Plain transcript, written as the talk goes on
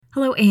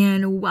Hello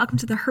and welcome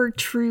to the Her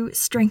True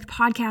Strength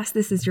podcast.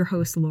 This is your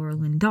host, Laura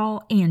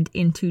Lindahl, and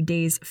in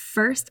today's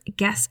first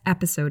guest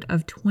episode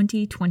of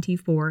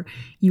 2024,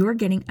 you are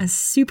getting a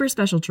super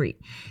special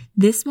treat.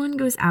 This one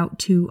goes out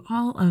to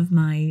all of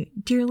my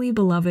dearly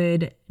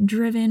beloved,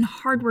 driven,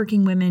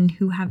 hardworking women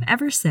who have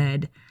ever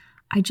said,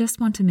 I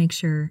just want to make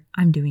sure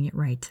I'm doing it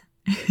right.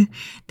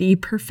 The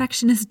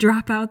perfectionist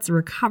dropouts,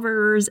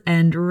 recoverers,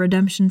 and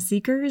redemption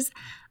seekers,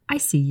 I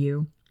see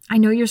you. I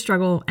know your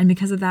struggle, and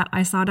because of that,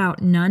 I sought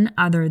out none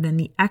other than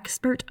the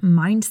expert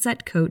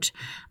mindset coach,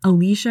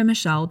 Alicia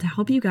Michelle, to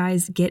help you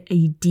guys get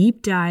a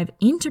deep dive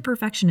into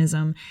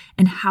perfectionism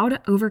and how to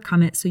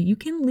overcome it so you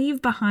can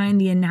leave behind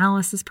the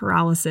analysis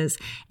paralysis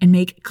and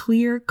make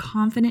clear,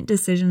 confident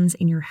decisions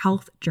in your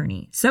health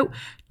journey. So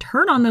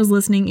turn on those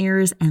listening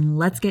ears and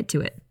let's get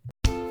to it.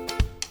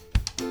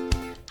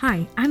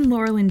 Hi, I'm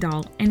Laura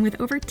Lindahl, and with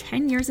over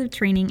 10 years of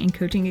training and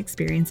coaching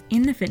experience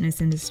in the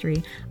fitness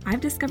industry, I've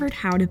discovered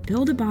how to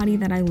build a body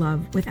that I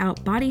love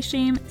without body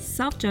shame,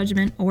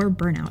 self-judgment, or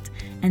burnout.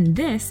 And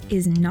this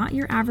is not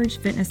your average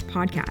fitness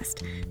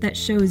podcast that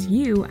shows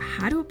you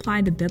how to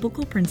apply the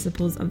biblical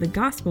principles of the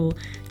gospel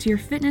to your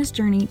fitness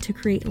journey to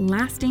create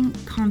lasting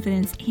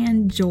confidence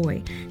and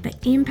joy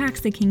that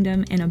impacts the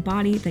kingdom in a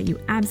body that you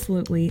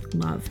absolutely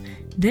love.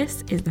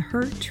 This is the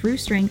Her True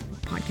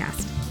Strength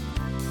podcast.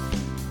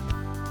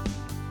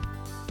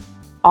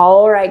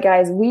 All right,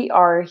 guys, we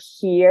are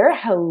here.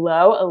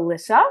 Hello,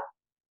 Alicia.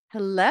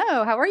 Hello,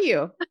 how are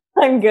you?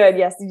 I'm good.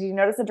 Yes. Did you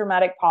notice a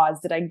dramatic pause?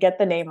 Did I get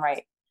the name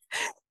right?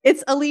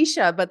 It's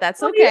Alicia, but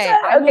that's Alicia? okay.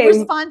 I will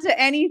respond to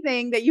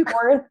anything that you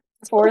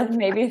fourth,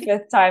 maybe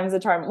fifth time's a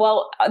charm.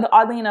 Well,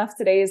 oddly enough,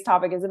 today's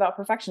topic is about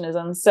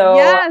perfectionism. So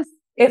yes,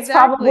 it's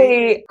exactly.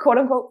 probably quote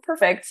unquote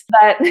perfect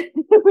that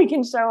we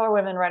can show our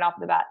women right off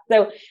the bat.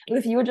 So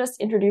if you would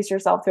just introduce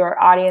yourself to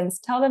our audience,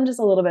 tell them just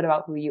a little bit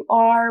about who you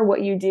are,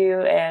 what you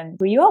do, and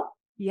who you help.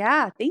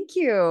 Yeah, thank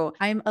you.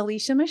 I'm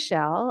Alicia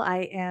Michelle.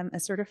 I am a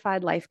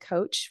certified life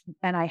coach,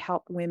 and I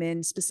help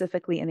women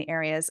specifically in the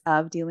areas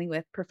of dealing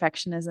with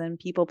perfectionism,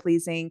 people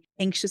pleasing,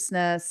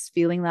 anxiousness,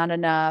 feeling not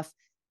enough.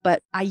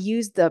 But I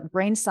use the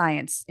brain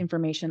science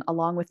information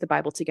along with the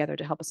Bible together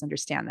to help us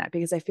understand that,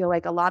 because I feel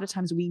like a lot of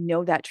times we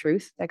know that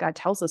truth that God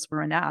tells us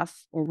we're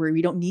enough or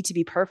we don't need to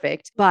be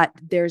perfect, but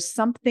there's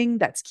something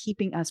that's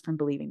keeping us from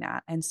believing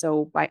that. And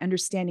so by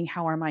understanding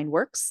how our mind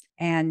works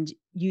and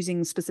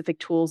using specific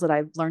tools that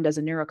I've learned as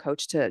a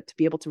neurocoach to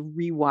be able to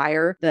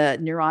rewire the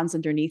neurons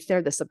underneath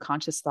there, the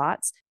subconscious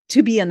thoughts,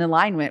 to be in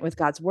alignment with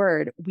God's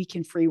word, we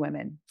can free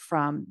women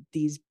from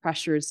these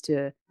pressures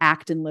to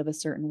act and live a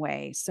certain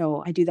way.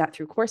 So I do that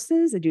through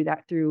courses. I do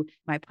that through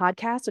my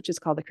podcast, which is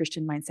called The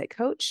Christian Mindset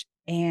Coach.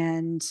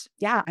 And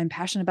yeah, I'm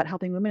passionate about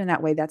helping women in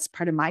that way. That's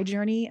part of my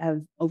journey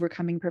of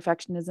overcoming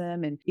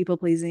perfectionism and people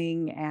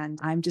pleasing. And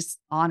I'm just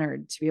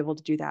honored to be able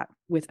to do that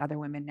with other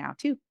women now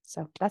too.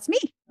 So that's me.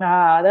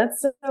 Ah,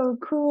 that's so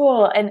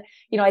cool. And,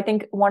 I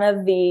think one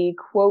of the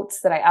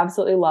quotes that I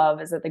absolutely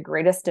love is that the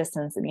greatest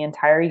distance in the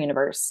entire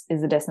universe is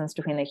the distance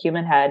between the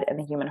human head and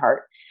the human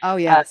heart. Oh,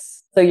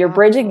 yes. So you're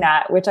bridging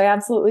that, which I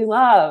absolutely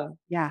love.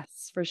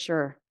 Yes, for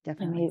sure.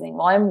 Definitely. Amazing.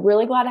 Well, I'm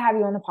really glad to have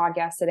you on the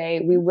podcast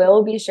today. We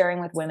will be sharing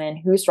with women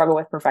who struggle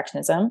with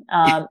perfectionism.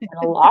 And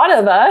a lot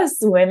of us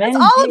women,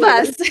 that's all of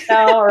us,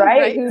 right?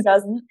 Right? Who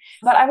doesn't?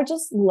 But I would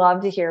just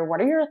love to hear, what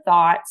are your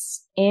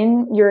thoughts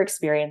in your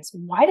experience?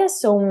 Why do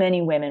so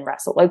many women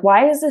wrestle? Like,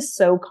 why is this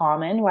so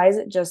common? Why is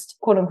it just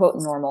quote unquote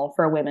normal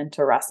for women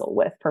to wrestle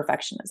with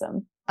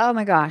perfectionism? Oh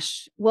my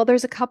gosh. Well,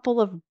 there's a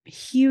couple of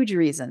huge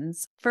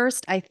reasons.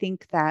 First, I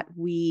think that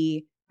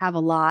we have a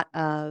lot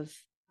of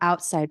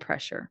outside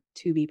pressure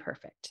to be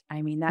perfect.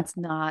 I mean, that's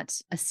not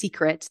a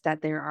secret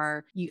that there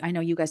are, I know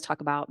you guys talk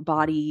about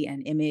body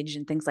and image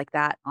and things like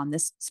that on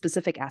this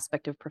specific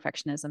aspect of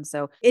perfectionism.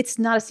 So it's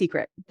not a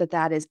secret that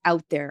that is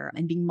out there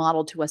and being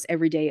modeled to us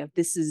every day of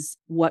this is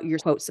what you're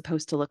quote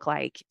supposed to look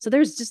like. So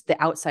there's just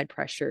the outside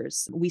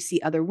pressures. We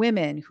see other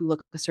women who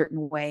look a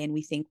certain way and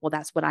we think, well,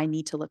 that's what I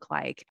need to look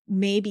like.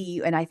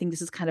 Maybe, and I think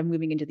this is kind of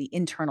moving into the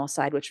internal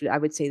side, which I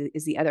would say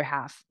is the other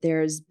half.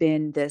 There's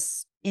been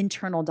this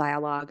internal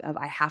dialogue of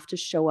I have to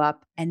show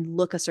up and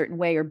look a certain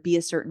way or be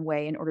a certain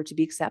way in order to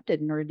be accepted,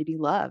 in order to be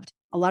loved.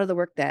 A lot of the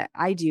work that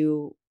I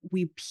do,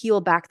 we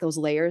peel back those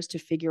layers to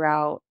figure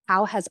out,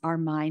 how has our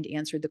mind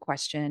answered the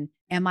question,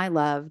 am I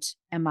loved?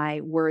 Am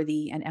I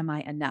worthy? And am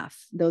I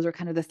enough? Those are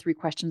kind of the three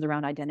questions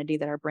around identity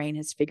that our brain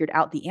has figured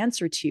out the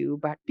answer to,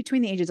 but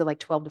between the ages of like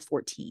 12 to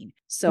 14.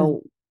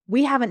 So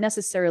we haven't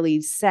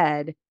necessarily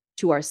said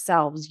to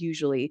ourselves,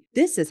 usually,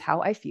 this is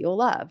how I feel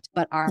loved,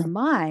 but our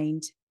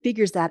mind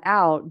figures that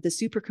out. The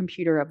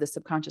supercomputer of the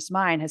subconscious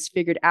mind has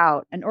figured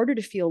out, in order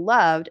to feel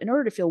loved, in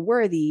order to feel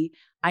worthy,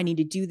 I need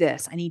to do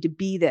this. I need to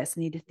be this.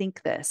 I need to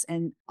think this.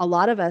 And a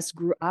lot of us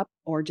grew up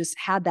or just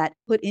had that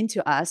put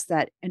into us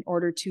that in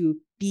order to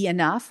be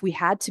enough, we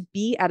had to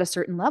be at a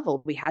certain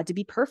level. We had to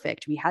be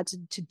perfect. We had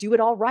to do it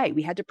all right.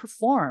 We had to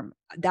perform.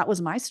 That was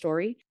my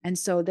story. And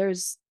so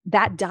there's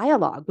that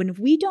dialogue, when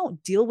we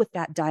don't deal with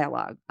that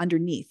dialogue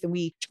underneath and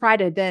we try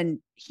to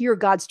then hear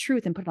God's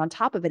truth and put it on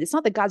top of it, it's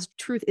not that God's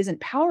truth isn't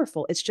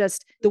powerful. It's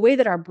just the way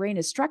that our brain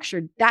is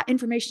structured, that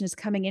information is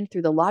coming in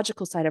through the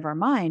logical side of our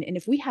mind. And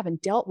if we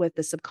haven't dealt with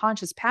the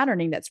subconscious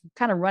patterning that's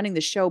kind of running the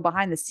show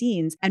behind the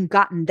scenes and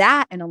gotten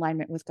that in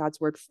alignment with God's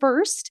word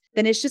first,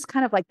 then it's just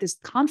kind of like this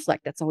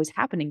conflict that's always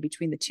happening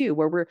between the two,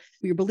 where we're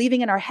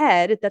believing in our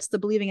head. That's the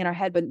believing in our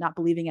head, but not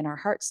believing in our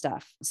heart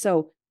stuff.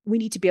 So we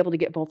need to be able to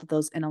get both of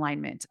those in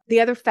alignment.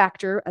 The other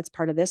factor that's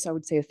part of this, I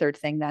would say a third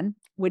thing then,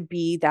 would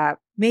be that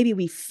maybe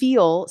we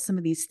feel some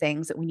of these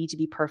things that we need to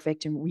be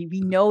perfect. And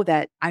we know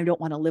that I don't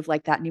want to live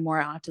like that anymore.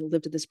 I don't have to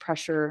live to this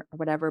pressure or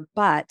whatever.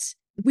 But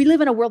we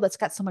live in a world that's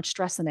got so much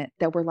stress in it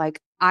that we're like,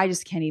 I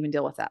just can't even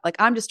deal with that. Like,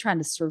 I'm just trying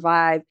to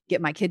survive,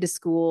 get my kid to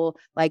school,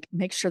 like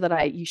make sure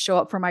that you show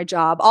up for my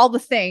job, all the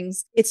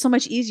things. It's so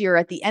much easier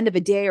at the end of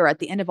a day or at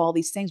the end of all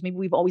these things. Maybe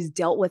we've always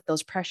dealt with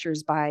those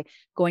pressures by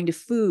going to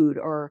food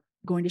or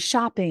going to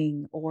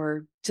shopping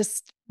or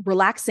just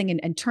relaxing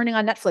and turning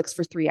on Netflix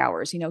for 3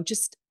 hours,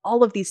 just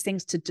all of these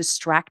things to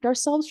distract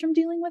ourselves from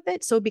dealing with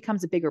it. So it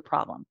becomes a bigger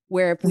problem,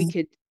 where if we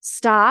could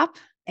stop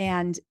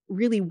and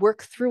really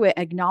work through it,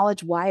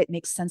 acknowledge why it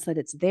makes sense that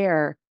it's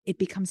there, it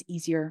becomes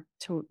easier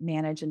to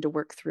manage and to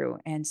work through.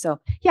 And so,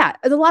 yeah,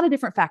 there's a lot of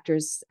different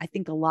factors. I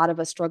think a lot of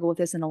us struggle with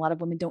this and a lot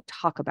of women don't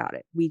talk about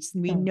it. We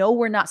know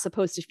we're not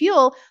supposed to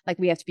feel like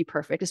we have to be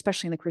perfect,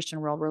 especially in the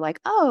Christian world. We're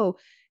like, oh,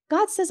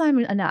 God says I'm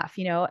enough,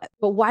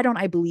 but why don't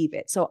I believe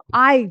it? So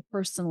I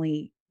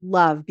personally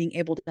love being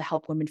able to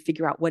help women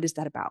figure out, what is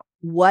that about?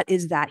 What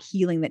is that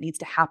healing that needs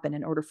to happen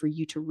in order for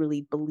you to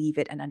really believe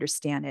it and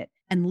understand it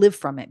and live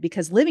from it?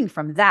 Because living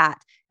from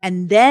that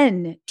and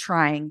then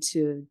trying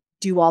to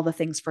do all the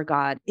things for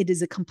God, it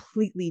is a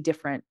completely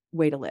different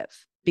way to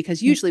live.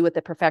 Because usually with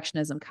the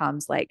perfectionism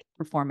comes like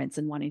performance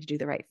and wanting to do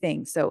the right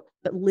thing. So,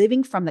 but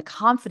living from the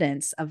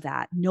confidence of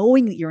that,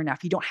 knowing that you're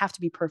enough, you don't have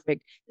to be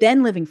perfect,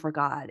 then living for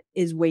God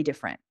is way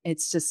different.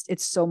 It's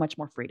so much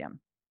more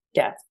freedom.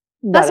 Yeah.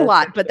 That's a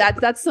lot, but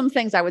that's some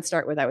things I would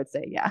start with, I would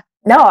say. Yeah.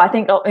 No, I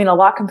think, a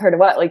lot compared to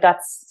what, like,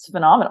 that's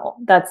phenomenal.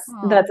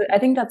 I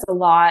think that's a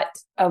lot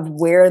of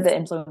where the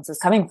influence is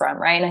coming from.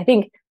 Right. And I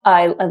think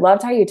I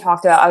loved how you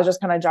talked about, I was just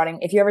kind of jotting,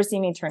 if you ever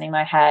see me turning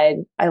my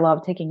head, I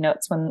love taking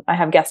notes when I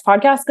have guest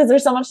podcasts, because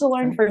there's so much to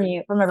learn from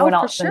everyone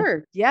else. For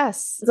sure.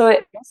 Yes. So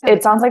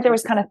it sounds like there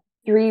was kind of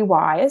 3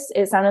 whys.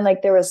 It sounded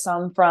like there was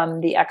some from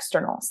the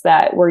externals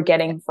that we're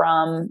getting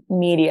from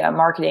media,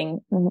 marketing,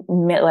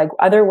 like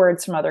other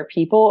words from other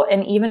people,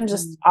 and even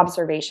just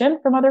observation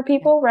from other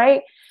people.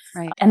 Right.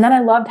 Right. And then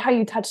I loved how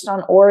you touched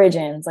on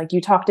origins. Like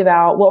you talked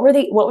about, what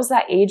was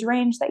that age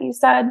range that you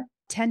said?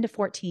 10 to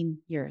 14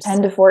 years.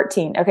 10 to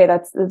 14. Okay.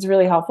 That's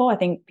really helpful. I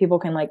think people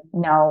can like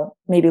now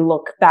maybe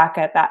look back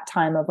at that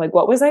time of like,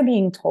 what was I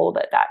being told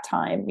at that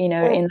time, in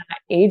that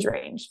age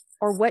range?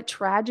 Or what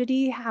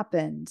tragedy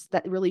happened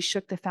that really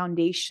shook the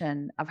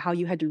foundation of how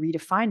you had to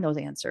redefine those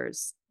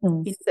answers.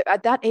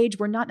 At that age,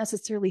 we're not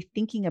necessarily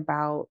thinking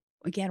about,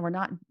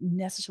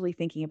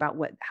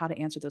 how to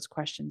answer those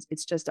questions.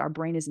 It's just our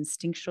brain is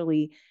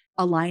instinctually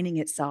aligning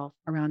itself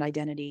around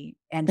identity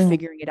and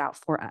figuring it out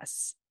for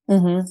us.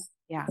 Mm-hmm.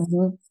 Yeah.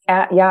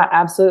 Mm-hmm. Yeah,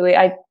 absolutely.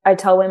 I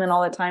tell women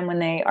all the time when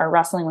they are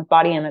wrestling with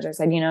body image, I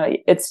said,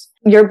 it's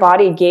your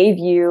body gave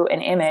you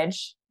an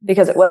image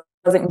because it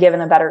wasn't given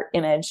a better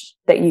image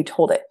that you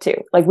told it to.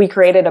 Like, we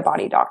created a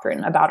body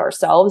doctrine about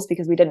ourselves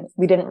because we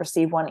didn't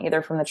receive one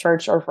either from the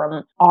church or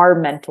from our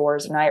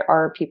mentors and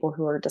our people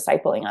who are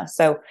discipling us.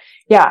 So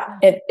yeah,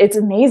 it's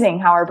amazing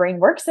how our brain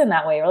works in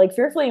that way. We're like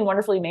fearfully and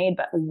wonderfully made,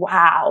 but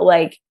wow,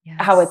 like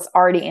how it's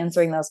already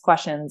answering those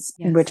questions,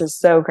 which is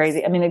so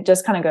crazy. I mean, it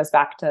just kind of goes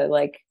back to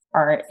like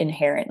our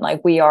inherent,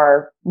 like we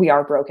are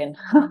broken.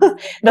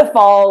 The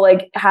fall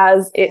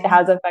has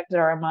affected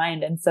our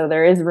mind. And so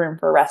there is room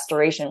for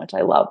restoration, which I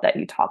love that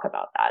you talk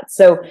about that.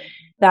 So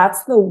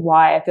that's the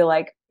why I feel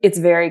like it's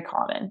very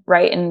common,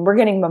 right? And we're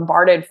getting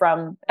bombarded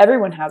from,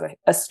 everyone has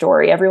a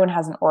story. Everyone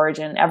has an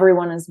origin.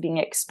 Everyone is being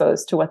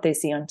exposed to what they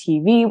see on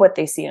TV, what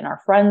they see in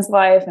our friends'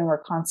 life. And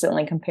we're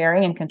constantly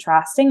comparing and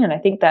contrasting. And I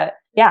think that,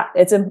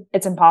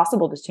 it's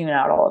impossible to tune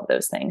out all of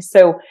those things.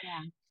 So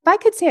if I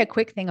could say a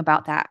quick thing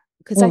about that,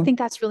 because I think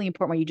that's really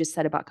important what you just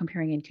said about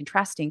comparing and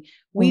contrasting.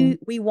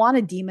 We want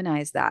to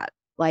demonize that.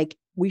 Like,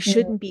 we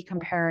shouldn't be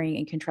comparing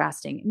and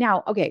contrasting.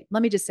 Now, okay,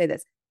 let me just say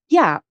this.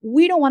 Yeah,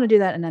 we don't want to do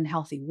that in an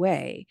unhealthy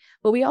way,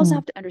 but we also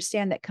have to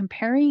understand that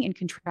comparing and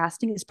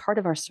contrasting is part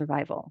of our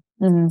survival.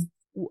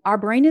 Our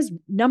brain's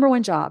number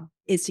one job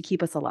is to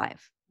keep us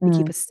alive, to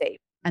keep us safe.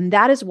 And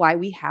that is why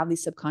we have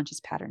these subconscious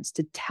patterns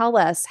to tell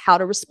us how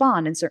to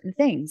respond in certain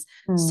things.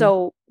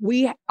 So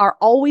we are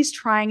always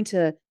trying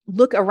to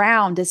look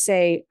around to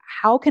say,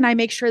 how can I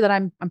make sure that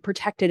I'm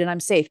protected and I'm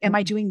safe? Am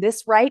I doing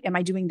this right? Am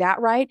I doing that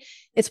right?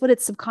 It's what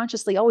it's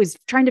subconsciously always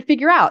trying to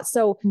figure out.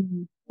 So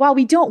while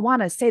we don't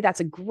want to say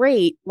that's a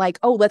great, like,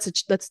 oh, let's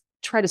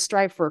try to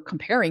strive for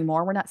comparing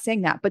more. We're not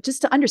saying that, but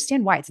just to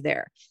understand why it's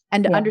there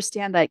and to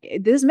understand like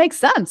this makes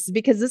sense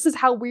because this is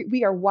how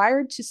we are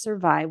wired to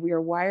survive. We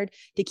are wired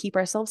to keep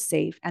ourselves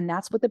safe. And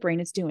that's what the brain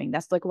is doing.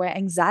 That's like why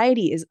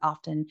anxiety is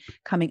often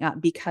coming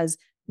up because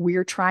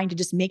we're trying to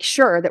just make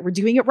sure that we're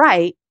doing it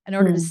right in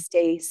order to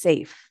stay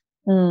safe.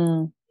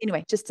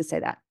 Anyway, just to say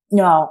that.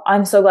 No,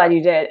 I'm so glad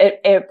you did.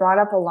 It brought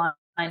up a line.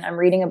 I'm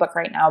reading a book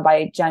right now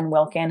by Jen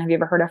Wilkin. Have you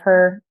ever heard of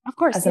her? Of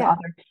course, as an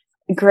author?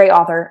 Great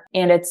author.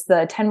 And it's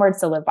the 10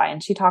 Words to Live By.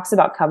 And she talks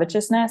about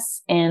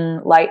covetousness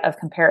in light of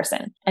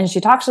comparison. And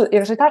she touches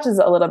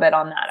a little bit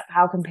on that,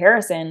 how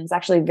comparison is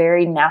actually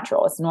very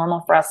natural. It's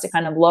normal for us to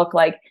kind of look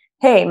like,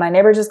 hey, my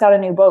neighbor just got a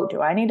new boat.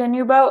 Do I need a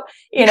new boat?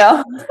 You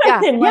know,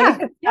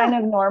 it's kind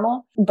of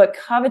normal. But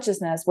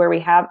covetousness, where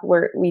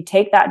we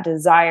take that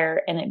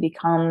desire and it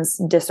becomes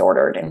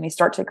disordered and we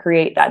start to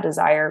create that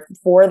desire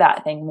for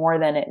that thing more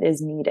than it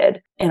is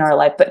needed in our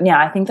life. But yeah,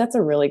 I think that's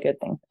a really good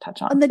thing to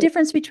touch on. And the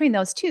difference between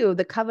those two,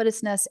 the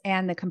covetousness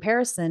and the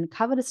comparison,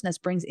 covetousness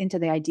brings into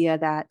the idea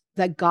that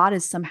God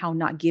is somehow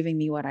not giving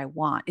me what I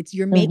want.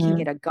 You're making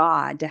it a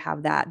God to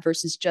have that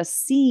versus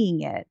just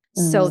seeing it.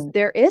 So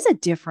there is a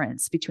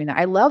difference between that.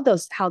 I love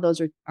how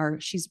those are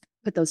she's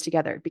put those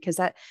together because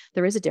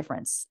there is a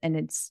difference and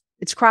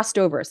it's crossed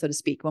over, so to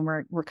speak, when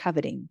we're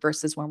coveting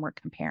versus when we're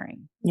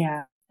comparing.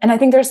 Yeah. And I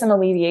think there's some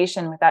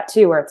alleviation with that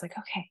too, where it's like,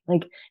 okay,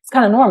 like it's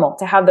kind of normal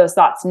to have those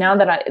thoughts. Now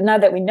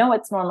that we know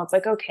it's normal, it's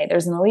like, okay,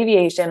 there's an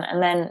alleviation.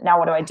 And then now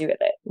what do I do with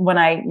it when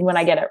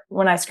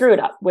I screw it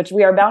up, which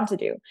we are bound to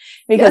do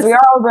because we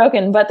are all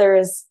broken, but there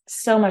is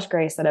so much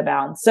grace that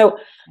abounds. So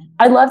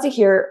I'd love to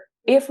hear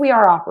if we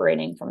are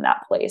operating from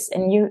that place,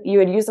 and you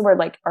had used the word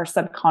like our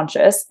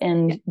subconscious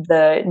and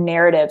the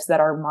narratives that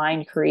our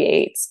mind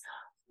creates.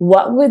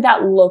 What would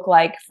that look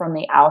like from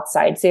the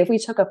outside? Say if we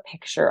took a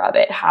picture of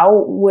it,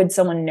 how would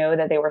someone know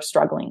that they were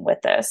struggling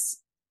with this?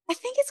 I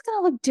think it's going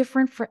to look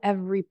different for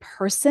every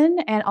person.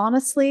 And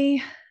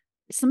honestly,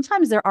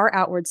 sometimes there are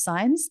outward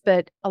signs,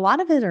 but a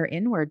lot of it are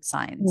inward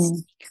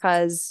signs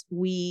because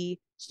we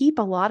keep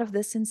a lot of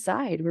this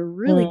inside. We're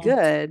really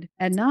good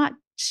at not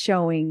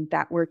showing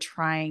that we're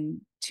trying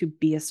to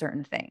be a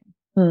certain thing.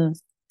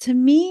 To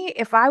me,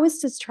 if I was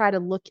to try to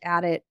look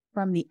at it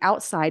from the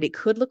outside, it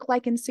could look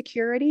like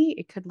insecurity.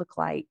 It could look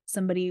like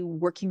somebody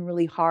working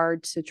really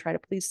hard to try to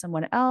please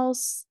someone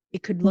else.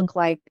 It could look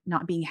like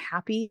not being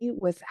happy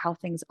with how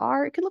things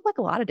are. It could look like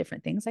a lot of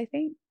different things, I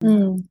think.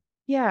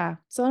 Yeah.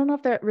 So I don't know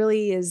if that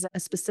really is a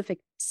specific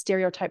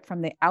stereotype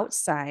from the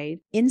outside.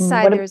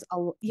 Inside, I was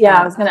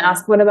going to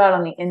ask, what about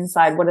on the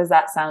inside? What does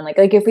that sound like?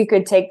 Like if we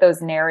could take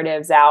those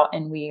narratives out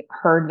and we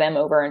heard them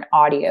over an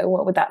audio,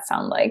 what would that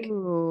sound like?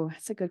 Ooh,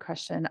 that's a good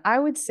question. I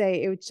would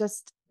say it would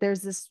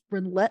there's this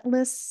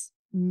relentless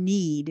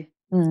need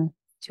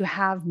to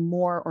have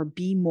more or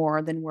be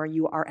more than where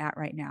you are at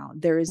right now.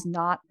 There is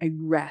not a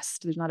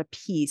rest. There's not a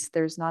peace.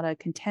 There's not a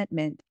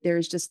contentment.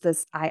 There's just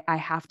this, I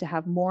have to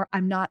have more.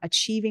 I'm not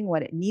achieving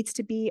what it needs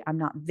to be. I'm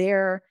not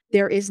there.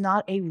 There is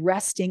not a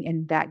resting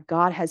in that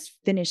God has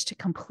finished,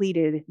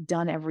 completed,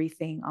 done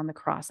everything on the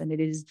cross, and it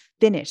is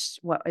finished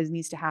what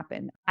needs to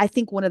happen. I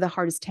think one of the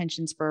hardest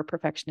tensions for a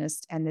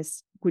perfectionist, and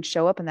this would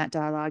show up in that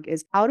dialogue,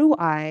 is how do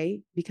I,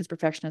 because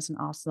perfectionism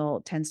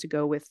also tends to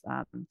go with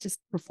just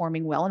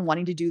performing well and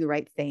wanting to do the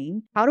right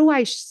thing. How do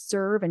I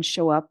serve and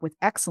show up with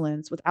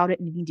excellence without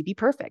it needing to be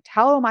perfect?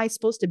 How am I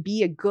supposed to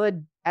be a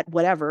good at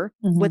whatever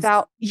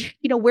without,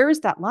 where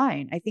is that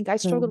line? I think I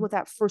struggled with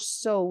that for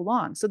so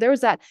long. So there was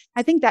that,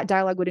 I think that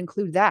dialogue would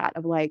include that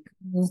of like,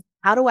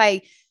 how do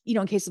I,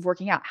 in case of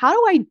working out, how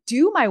do I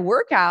do my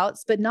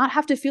workouts, but not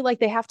have to feel like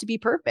they have to be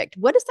perfect?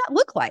 What does that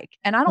look like?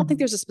 And I don't think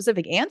there's a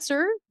specific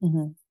answer.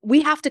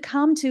 We have to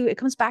it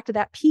comes back to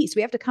that peace.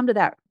 We have to come to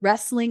that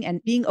wrestling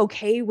and being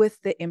okay with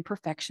the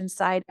imperfection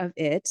side of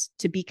it,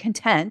 to be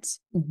content,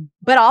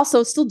 but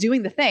also still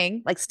doing the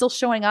thing, like still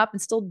showing up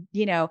and still,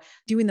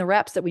 doing the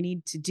reps that we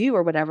need to do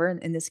or whatever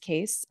in this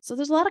case. So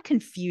there's a lot of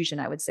confusion,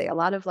 I would say, a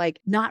lot of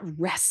like not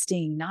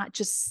resting, not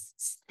just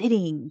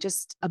sitting,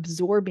 just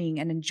absorbing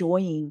and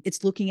enjoying.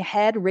 It's looking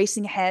ahead,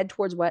 racing ahead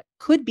towards what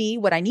could be,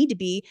 what I need to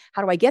be.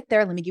 How do I get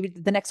there? Let me give you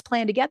the next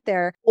plan to get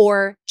there.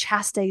 Or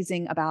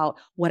chastising about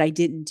what I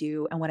didn't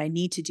do and what I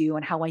need to do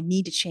and how I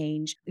need to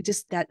change.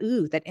 Just that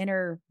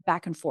inner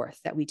back and forth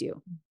that we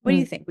do. What do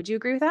you think? Would you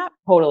agree with that?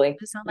 Totally.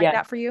 Does it sound like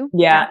that for you?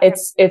 Yeah,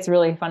 it's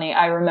really funny.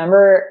 I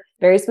remember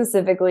very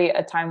specifically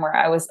a time where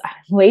I was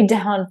laid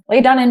down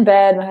in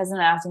bed. My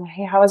husband asked me,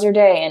 "Hey, how was your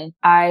day?" And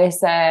I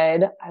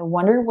said, "I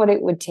wonder what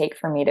it would take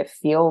for me to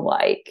feel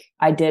like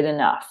I did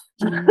enough."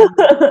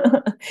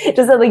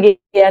 Just at like the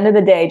end of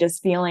the day,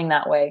 just feeling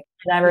that way.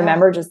 And I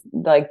remember just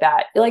like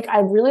that. Like, I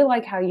really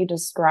like how you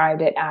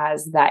described it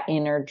as that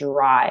inner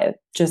drive,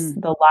 just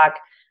the lack.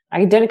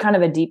 I did a kind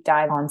of a deep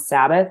dive on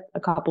Sabbath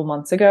a couple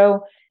months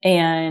ago,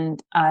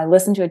 and I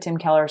listened to a Tim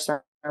Keller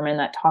sermon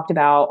that talked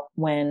about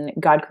when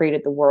God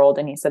created the world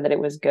and he said that it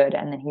was good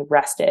and then he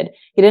rested.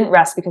 He didn't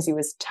rest because he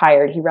was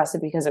tired. He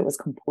rested because it was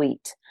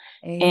complete.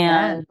 Amen.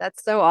 And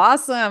That's so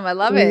awesome. I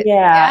love it.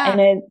 yeah,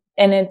 Yeah.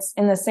 and it's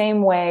in the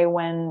same way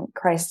when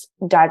Christ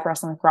died for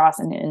us on the cross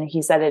and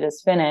he said it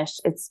is finished,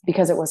 it's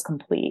because it was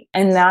complete.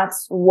 And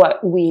that's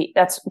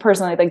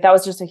personally, like, that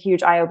was just a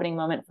huge eye-opening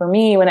moment for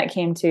me when it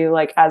came to,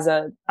 like,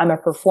 I'm a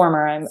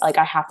performer. I'm like,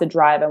 I have to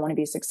drive. I want to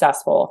be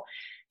successful.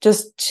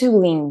 Just to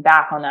lean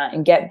back on that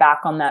and get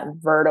back on that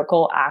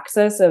vertical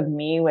axis of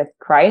me with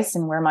Christ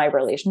and where my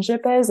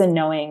relationship is, and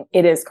knowing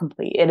it is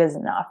complete. It is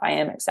enough. I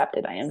am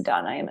accepted. I am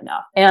done. I am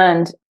enough.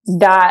 And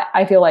that,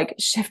 I feel like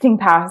shifting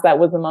past that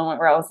was the moment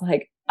where I was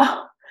like,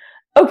 oh,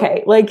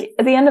 okay. Like,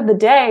 at the end of the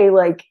day,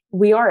 like,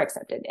 we are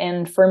accepted.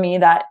 And for me,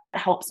 that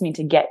helps me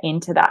to get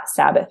into that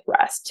Sabbath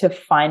rest, to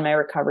find my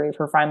recovery,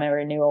 to find my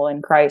renewal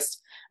in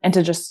Christ, and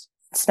to just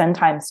spend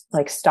time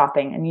like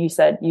stopping. And you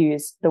said,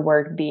 use the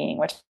word being,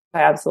 which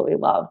I absolutely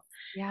love.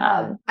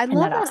 Yeah. I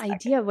love that aspect.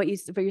 idea of what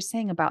you're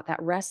saying about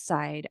that rest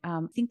side.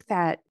 I think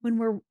that when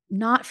we're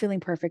not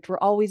feeling perfect, we're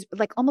always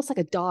like, almost like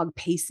a dog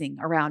pacing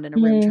around in a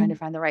room, trying to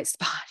find the right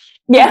spot.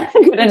 Yeah.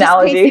 Good We're just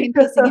analogy. pacing and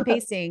pacing and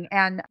pacing,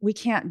 and we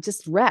can't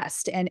just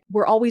rest. And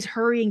we're always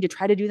hurrying to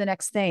try to do the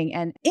next thing.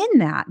 And in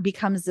that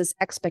becomes this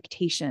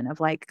expectation of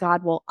like,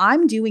 God, well,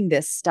 I'm doing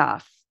this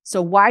stuff,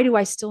 so why do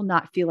I still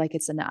not feel like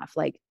it's enough?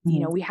 Like,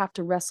 we have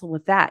to wrestle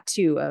with that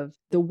too, of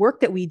the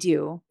work that we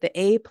do, the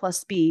A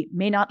plus B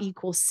may not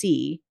equal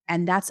C,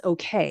 and that's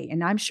okay.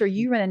 And I'm sure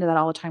you run into that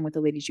all the time with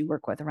the ladies you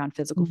work with around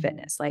physical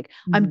fitness. Like,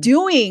 I'm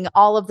doing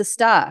all of the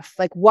stuff.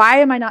 Like, why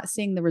am I not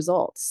seeing the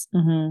results?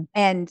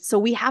 And so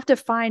we have to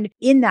find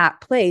in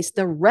that place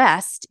the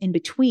rest in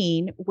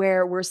between,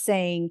 where we're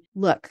saying,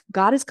 look,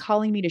 God is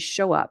calling me to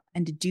show up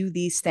and to do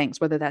these things,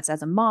 whether that's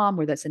as a mom,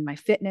 whether that's in my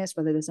fitness,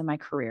 whether that's in my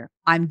career.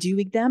 I'm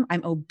doing them.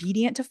 I'm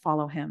obedient to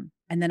follow him.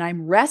 And then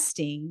I'm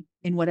resting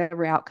in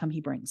whatever outcome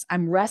he brings.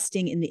 I'm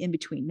resting in the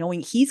in-between,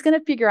 knowing he's going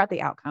to figure out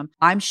the outcome.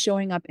 I'm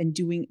showing up and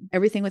doing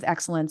everything with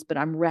excellence, but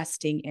I'm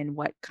resting in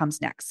what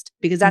comes next,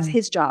 because that's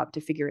his job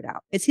to figure it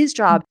out. It's his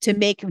job to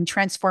make and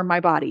transform my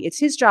body. It's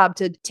his job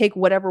to take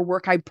whatever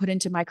work I put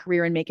into my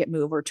career and make it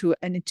move, or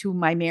into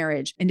my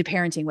marriage, into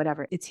parenting,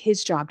 whatever. It's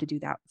his job to do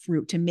that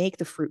fruit, to make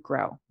the fruit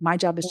grow. My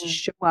job is to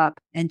show up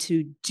and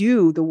to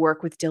do the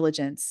work with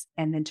diligence,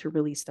 and then to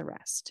release the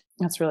rest.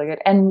 That's really good.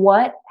 And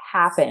what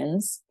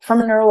happens from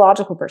a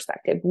neurological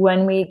perspective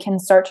when we can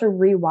start to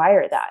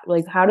rewire that?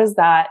 Like, how does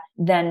that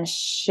then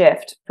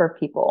shift for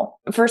people?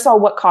 First of all,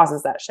 what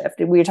causes that shift?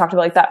 We talked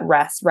about like that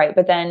rest, right?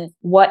 But then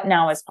what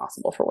now is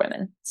possible for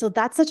women? So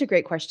that's such a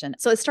great question.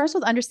 So it starts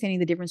with understanding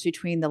the difference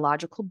between the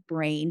logical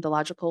brain,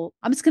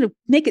 I'm just going to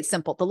make it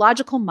simple, the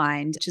logical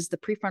mind, which is the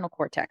prefrontal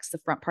cortex, the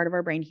front part of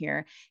our brain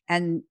here,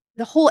 and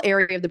the whole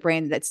area of the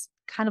brain that's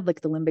kind of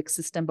like the limbic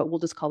system, but we'll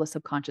just call the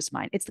subconscious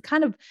mind. It's a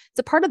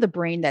part of the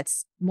brain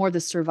that's more the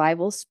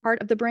survival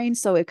part of the brain.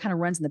 So it kind of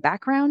runs in the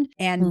background,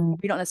 and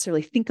we don't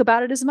necessarily think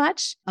about it as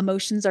much.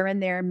 Emotions are in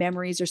there.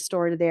 Memories are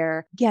stored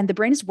there. Again, the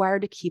brain is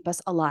wired to keep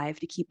us alive,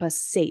 to keep us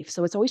safe.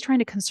 So it's always trying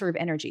to conserve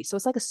energy. So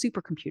it's like a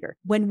supercomputer.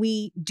 When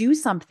we do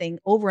something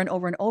over and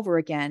over and over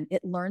again,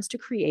 it learns to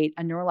create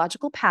a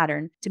neurological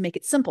pattern to make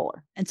it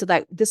simpler. And so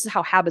that this is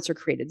how habits are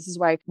created. This is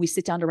why we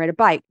sit down to ride a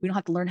bike. We don't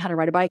have to learn how to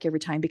ride a bike every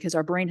time, because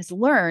our brain has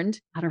learned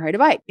how to ride a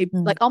bike. It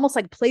like almost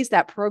like plays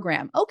that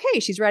program. Okay,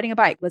 she's riding a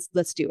bike.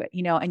 Let's do it.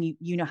 And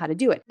you know how to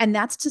do it. And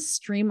that's to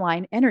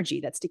streamline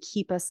energy. That's to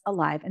keep us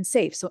alive and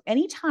safe. So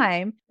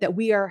anytime that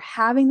we are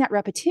having that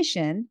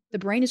repetition, the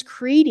brain is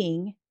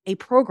creating a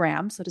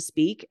program, so to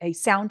speak, a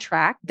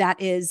soundtrack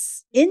that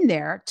is in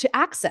there to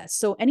access.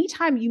 So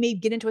anytime you may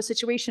get into a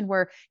situation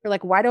where you're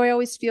like, why do I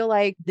always feel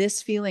like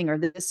this feeling or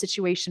this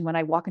situation when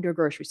I walk into a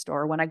grocery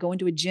store or when I go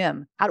into a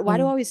gym? Why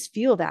do I always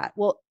feel that?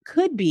 Well,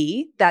 could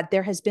be that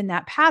there has been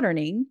that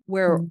patterning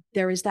where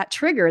there is that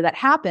trigger that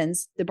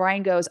happens. The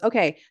brain goes,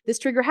 okay, this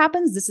trigger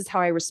happens. This is how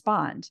I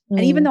respond.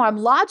 And even though I'm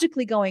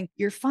logically going,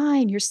 you're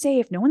fine, you're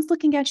safe. No one's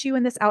looking at you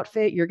in this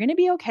outfit. You're going to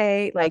be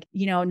okay. Like,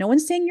 no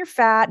one's saying you're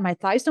fat. My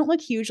thighs don't look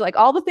huge. Like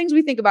all the things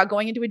we think about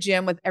going into a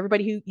gym with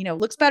everybody who,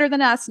 looks better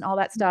than us and all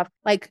that stuff.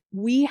 Like,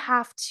 we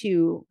have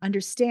to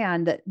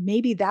understand that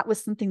maybe that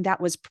was something that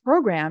was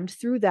programmed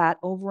through that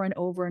over and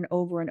over and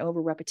over and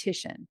over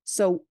repetition.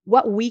 So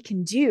what we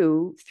can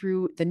do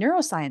through the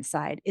neuroscience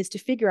side is to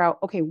figure out,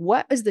 okay,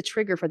 what is the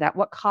trigger for that?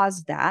 What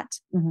caused that?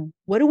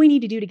 What do we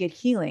need to do to get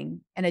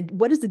healing? And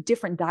what is the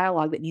different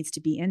dialogue that needs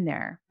to be in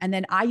there? And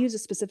then I use a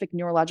specific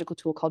neurological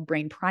tool called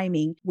brain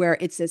priming, where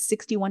it's a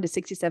 61 to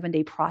 67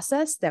 day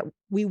process that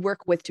we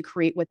work with to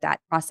create what that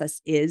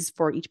process is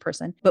for each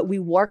person. But we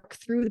work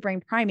through the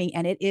brain priming,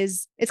 and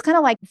it's kind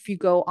of like if you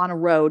go on a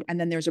road and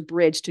then there's a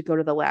bridge to go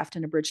to the left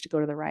and a bridge to go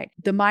to the right.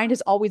 The mind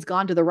has always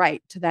gone to the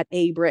right, to that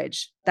A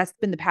bridge. That's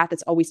been the path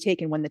that's always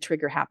taken when the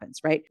trigger happens,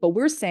 right? But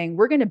we're saying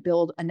we're going to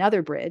build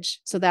another bridge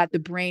so that the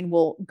brain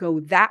will go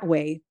that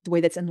way, the way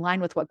that's in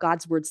line with what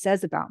God's word says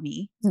says about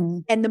me.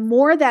 And the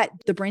more that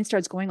the brain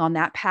starts going on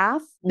that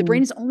path, the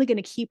brain is only going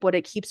to keep what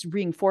it keeps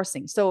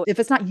reinforcing. So if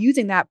it's not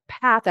using that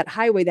path, that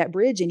highway, that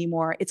bridge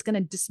anymore, it's going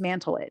to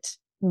dismantle it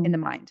in the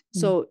mind.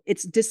 So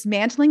it's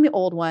dismantling the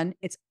old one.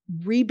 It's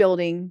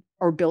rebuilding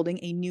or building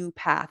a new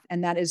path.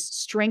 And that is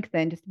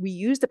strengthened. We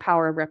use the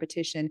power of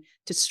repetition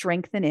to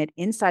strengthen it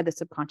inside the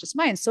subconscious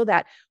mind so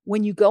that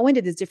when you go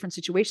into these different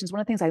situations, one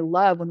of the things I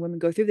love when women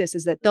go through this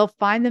is that they'll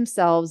find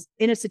themselves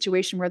in a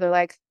situation where they're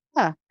like,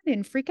 I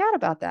didn't freak out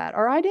about that,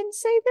 or I didn't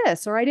say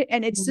this, or I didn't.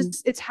 And it's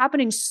just, it's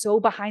happening so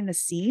behind the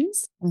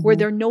scenes where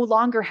they're no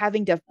longer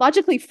having to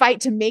logically fight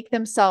to make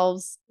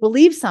themselves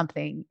believe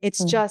something.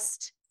 It's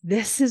just,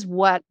 this is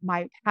what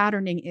my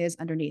patterning is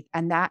underneath.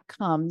 And that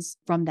comes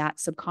from that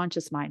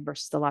subconscious mind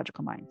versus the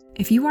logical mind.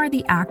 If you are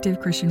the active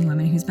Christian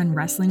woman who's been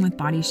wrestling with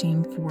body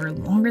shame for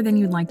longer than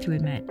you'd like to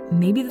admit,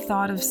 maybe the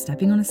thought of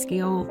stepping on a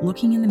scale,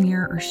 looking in the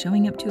mirror, or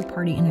showing up to a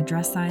party in a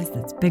dress size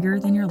that's bigger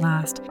than your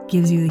last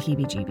gives you the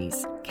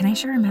heebie-jeebies. Can I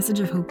share a message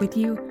of hope with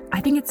you? I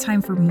think it's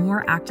time for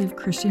more active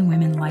Christian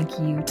women like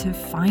you to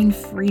find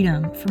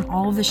freedom from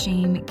all of the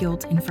shame,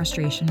 guilt, and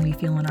frustration we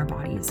feel in our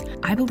bodies.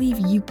 I believe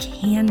you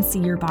can see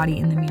your body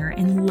in the mirror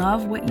and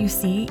love what you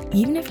see,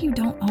 even if you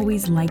don't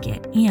always like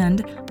it.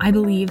 And I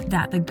believe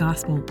that the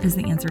gospel is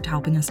the answer to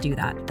helping us do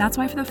that. That's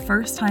why for the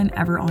first time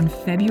ever on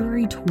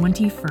February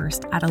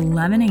 21st at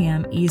 11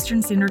 a.m.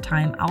 Eastern Standard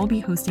Time, I'll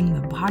be hosting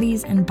the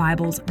Bodies and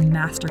Bibles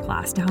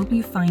Masterclass to help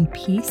you find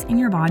peace in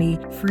your body,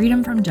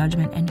 freedom from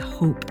judgment, and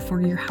hope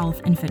for your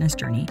health and fitness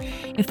journey.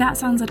 If that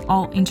sounds at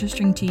all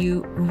interesting to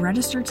you,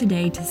 register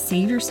today to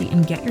save your seat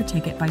and get your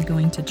ticket by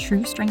going to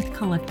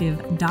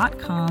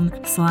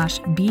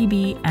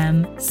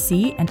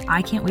truestrengthcollective.com/BBMC, and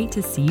I can't wait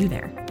to see you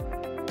there.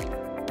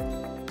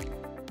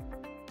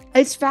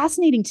 It's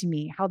fascinating to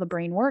me how the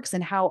brain works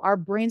and how our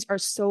brains are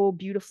so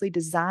beautifully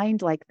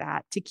designed like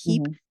that to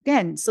keep,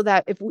 again, so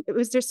that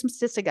there's some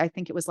statistic, I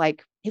think it was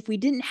like, if we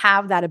didn't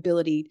have that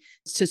ability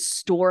to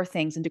store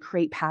things and to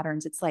create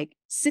patterns, it's like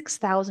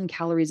 6,000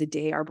 calories a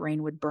day our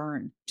brain would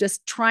burn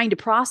just trying to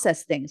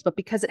process things. But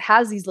because it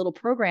has these little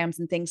programs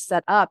and things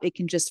set up, it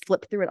can just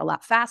flip through it a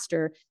lot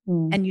faster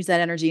and use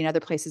that energy in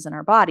other places in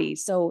our body.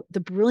 So the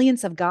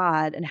brilliance of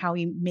God and how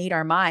he made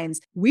our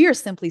minds, we are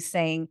simply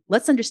saying,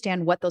 let's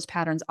understand what those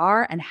patterns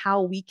are and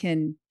how we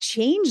can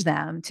change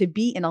them to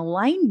be in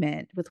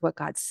alignment with what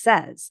God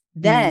says.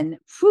 Then,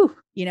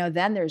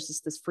 then there's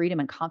just this freedom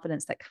and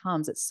confidence that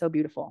comes. It's so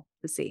beautiful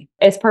to see.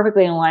 It's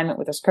perfectly in alignment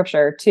with the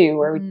scripture too,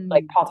 where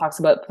like Paul talks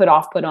about put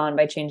off, put on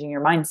by changing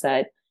your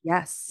mindset.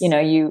 Yes.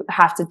 You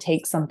have to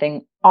take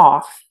something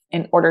off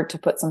in order to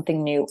put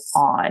something new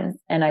on.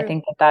 And I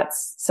think that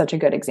that's such a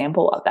good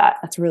example of that.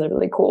 That's really,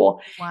 really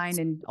cool. Wine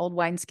and old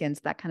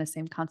wineskins, that kind of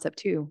same concept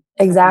too.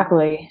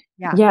 Exactly.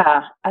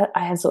 Yeah. I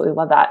absolutely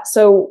love that.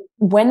 So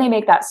when they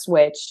make that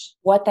switch,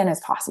 what then is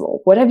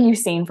possible? What have you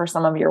seen for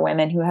some of your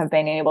women who have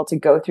been able to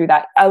go through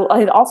that?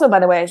 I also, by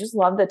the way, I just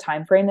love the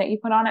time frame that you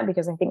put on it,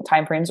 because I think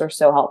time frames are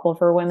so helpful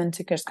for women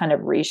to just kind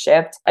of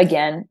reshift.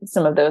 Again,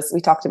 some of those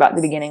we talked about at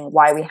the beginning,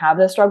 why we have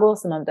the struggle.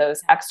 Some of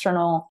those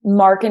external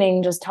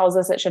marketing just tells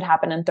us it should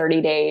happen in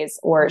 30 days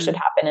or it should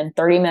happen in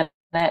 30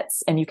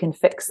 minutes and you can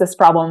fix this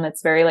problem.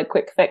 It's very like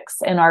quick fix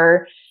in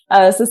our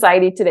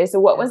society today. So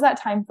what was that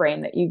time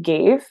frame that you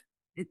gave?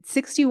 It's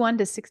 61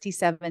 to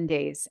 67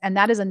 days. And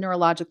that is a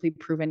neurologically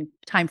proven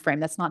time frame.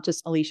 That's not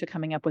just Alicia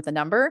coming up with a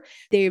number.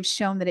 They've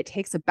shown that it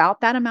takes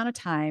about that amount of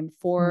time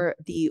for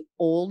the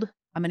old,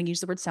 I'm going to use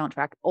the word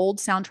old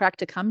soundtrack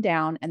to come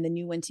down and the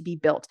new one to be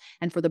built,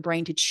 and for the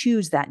brain to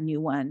choose that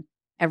new one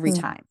every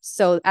time.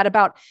 So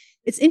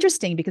it's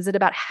interesting because at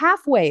about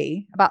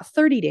halfway, about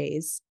 30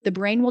 days, the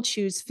brain will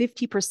choose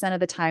 50% of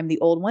the time the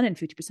old one and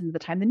 50% of the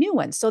time the new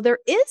one. So there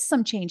is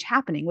some change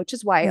happening, which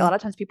is why a lot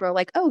of times people are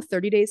like,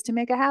 30 days to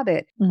make a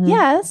habit.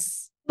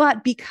 Yes.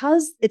 But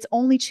because it's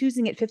only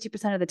choosing it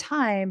 50% of the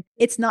time,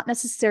 it's not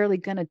necessarily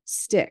going to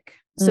stick.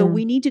 So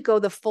we need to go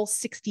the full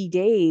 60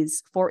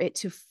 days for it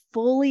to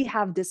fully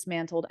have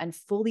dismantled and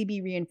fully be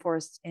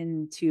reinforced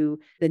into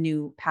the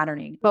new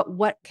patterning. But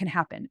what can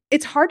happen?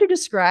 It's hard to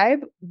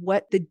describe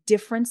what the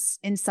difference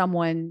in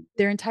someone,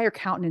 their entire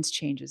countenance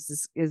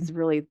changes is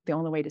really the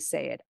only way to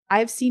say it.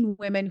 I've seen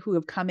women who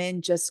have come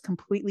in just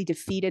completely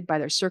defeated by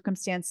their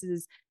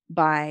circumstances,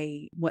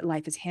 by what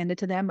life has handed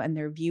to them and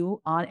their view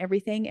on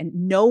everything and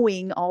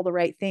knowing all the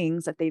right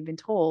things that they've been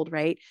told,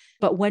 right?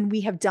 But when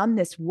we have done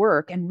this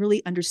work and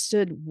really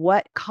understood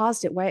what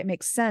caused it, why it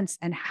makes sense,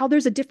 and how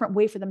there's a different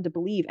way for them to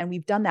believe, and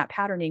we've done that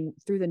patterning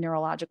through the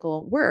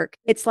neurological work,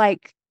 it's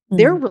like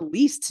they're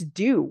released to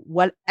do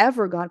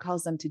whatever God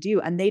calls them to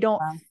do. And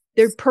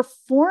they're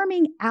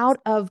performing not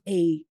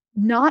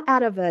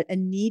out of a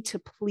need to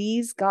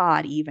please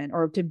God even,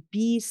 or to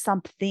be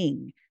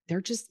something. They're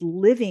just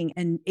living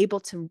and able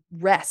to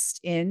rest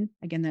in,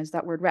 again, there's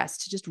that word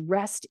rest, to just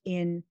rest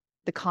in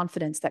the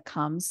confidence that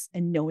comes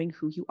in knowing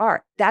who you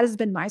are. That has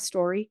been my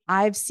story.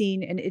 I've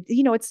seen, and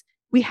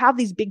we have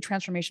these big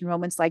transformation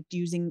moments, like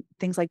using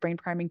things like brain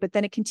priming, but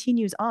then it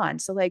continues on.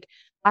 So like,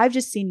 I've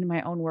just seen in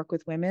my own work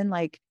with women,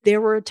 like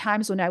there were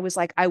times when I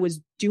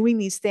was doing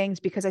these things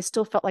because I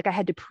still felt like I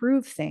had to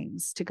prove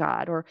things to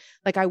God, or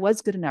like I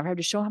was good enough. I had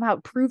to show him how,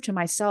 prove to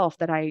myself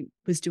that I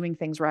was doing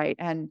things right.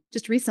 And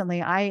just recently,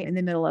 in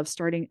the middle of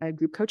starting a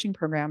group coaching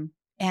program.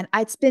 And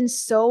it's been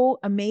so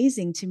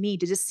amazing to me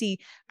to just see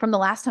from the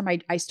last time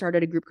I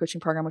started a group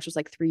coaching program, which was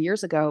like 3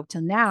 years ago,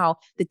 till now,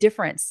 the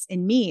difference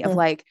in me of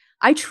like,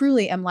 I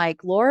truly am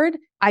like, Lord,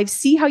 I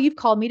see how you've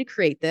called me to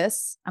create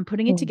this. I'm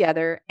putting it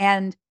together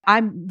and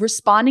I'm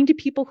responding to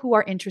people who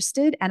are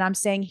interested. And I'm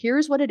saying,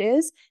 here's what it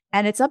is.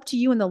 And it's up to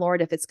you and the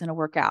Lord if it's going to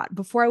work out.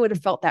 Before I would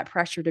have felt that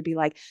pressure to be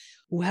like,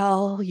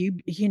 well,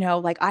 you know,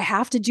 like I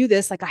have to do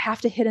this, like I have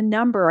to hit a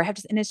number.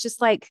 And it's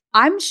just like,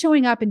 I'm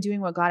showing up and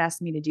doing what God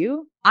asked me to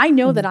do. I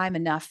know that I'm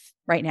enough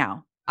right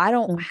now.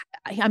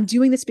 I'm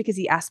doing this because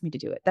he asked me to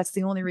do it. That's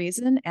the only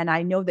reason. And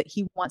I know that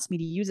he wants me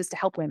to use this to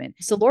help women.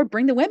 So Lord,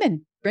 bring the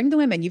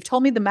women. You've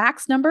told me the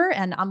max number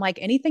and I'm like,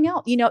 anything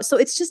else, you know, so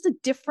it's just a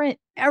different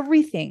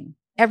everything.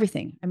 I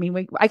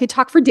mean, I could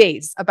talk for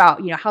days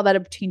about, you know, how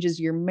that changes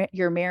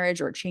your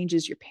marriage or it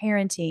changes your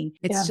parenting.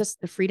 It's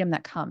just the freedom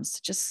that comes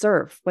to just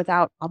serve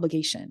without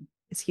obligation.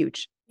 It's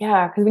huge.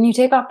 Yeah. Cause when you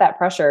take off that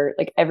pressure,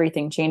 like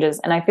everything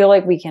changes. And I feel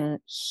like we can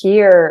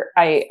hear,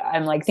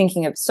 I'm like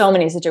thinking of so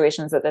many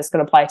situations that this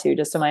could apply to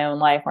just in my own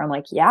life where I'm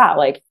like, yeah,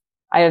 like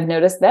I have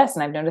noticed this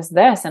and I've noticed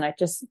this. And I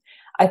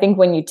think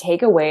when you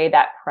take away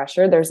that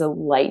pressure, there's a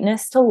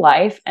lightness to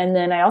life. And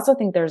then I also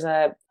think there's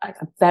a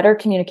better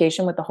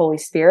communication with the Holy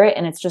Spirit.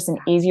 And it's just an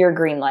easier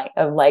green light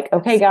of like,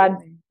 okay, God,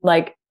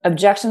 like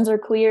objections are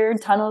cleared,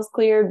 tunnels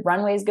cleared,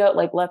 runways go,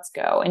 like, let's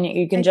go. And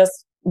you can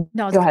just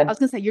go ahead. I was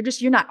going to say,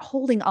 you're not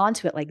holding on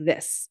to it like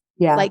this.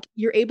 Yeah. Like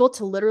you're able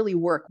to literally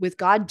work with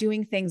God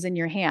doing things in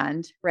your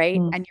hand, right?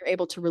 And you're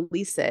able to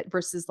release it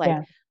versus like,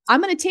 I'm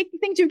going to take the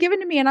things you've given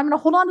to me and I'm going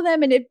to hold on to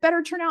them and it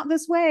better turn out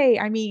this way.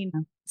 I mean,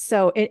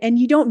 so, and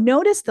you don't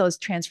notice those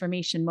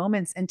transformation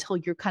moments until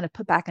you're kind of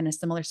put back in a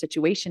similar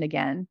situation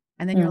again.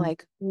 And then you're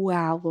like,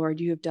 wow, Lord,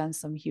 you have done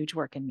some huge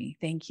work in me.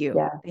 Thank you.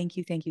 Yeah. Thank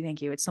you. Thank you.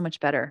 Thank you. It's so much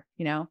better,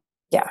 you know?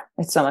 Yeah,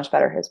 it's so much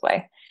better his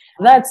way.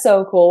 That's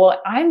so cool.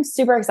 Well, I'm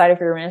super excited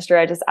for your ministry.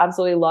 I just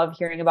absolutely love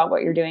hearing about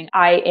what you're doing.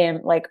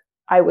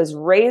 I was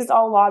raised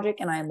all logic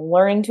and I'm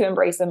learning to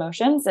embrace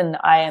emotions, and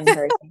I am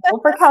very thankful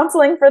for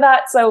counseling for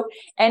that. So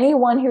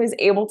anyone who is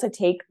able to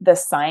take the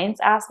science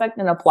aspect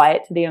and apply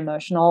it to the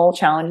emotional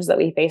challenges that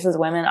we face as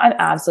women, I'm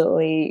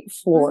absolutely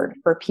floored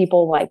for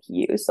people like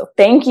you. So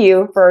thank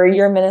you for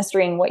your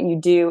ministry and what you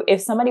do.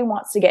 If somebody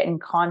wants to get in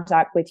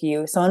contact with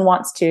you, someone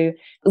wants to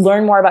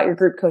learn more about your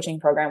group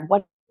coaching program,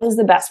 what is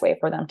the best way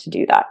for them to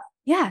do that?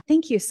 Yeah,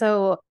 thank you.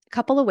 So a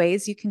couple of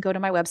ways. You can go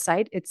to my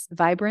website. It's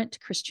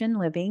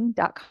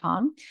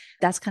vibrantchristianliving.com.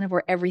 That's kind of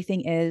where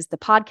everything is. The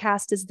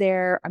podcast is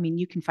there. I mean,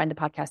 you can find the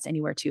podcast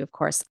anywhere too, of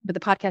course, but the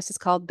podcast is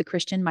called The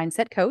Christian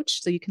Mindset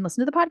Coach. So you can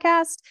listen to the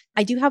podcast.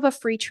 I do have a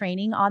free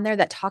training on there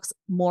that talks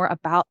more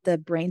about the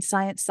brain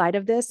science side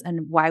of this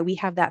and why we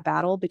have that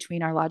battle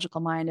between our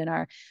logical mind and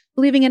our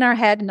believing in our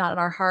head and not in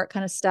our heart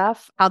kind of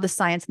stuff, how the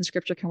science and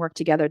scripture can work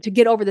together to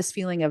get over this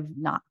feeling of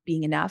not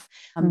being enough.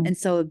 And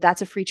so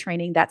that's a free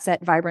training. That's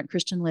at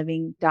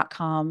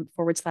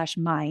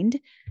vibrantchristianliving.com/mind.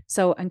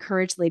 So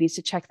encourage ladies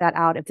to check that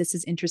out if this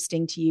is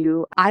interesting to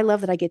you. I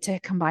love that I get to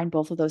combine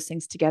both of those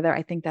things together.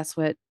 I think that's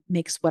what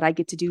makes what I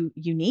get to do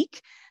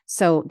unique.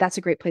 So that's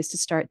a great place to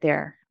start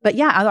there. But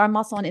yeah, I'm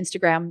also on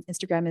Instagram.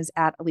 Instagram is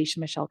at Alicia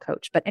Michelle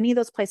Coach. But any of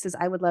those places,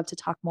 I would love to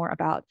talk more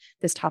about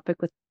this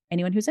topic with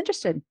anyone who's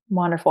interested.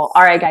 Wonderful.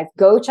 All right, guys,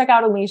 go check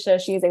out Alicia.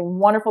 She's a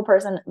wonderful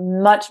person.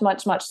 Much,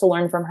 much, much to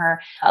learn from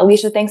her.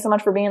 Alicia, thanks so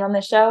much for being on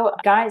this show.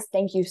 Guys,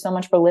 thank you so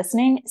much for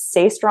listening.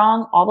 Stay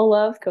strong. All the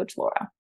love, Coach Laura.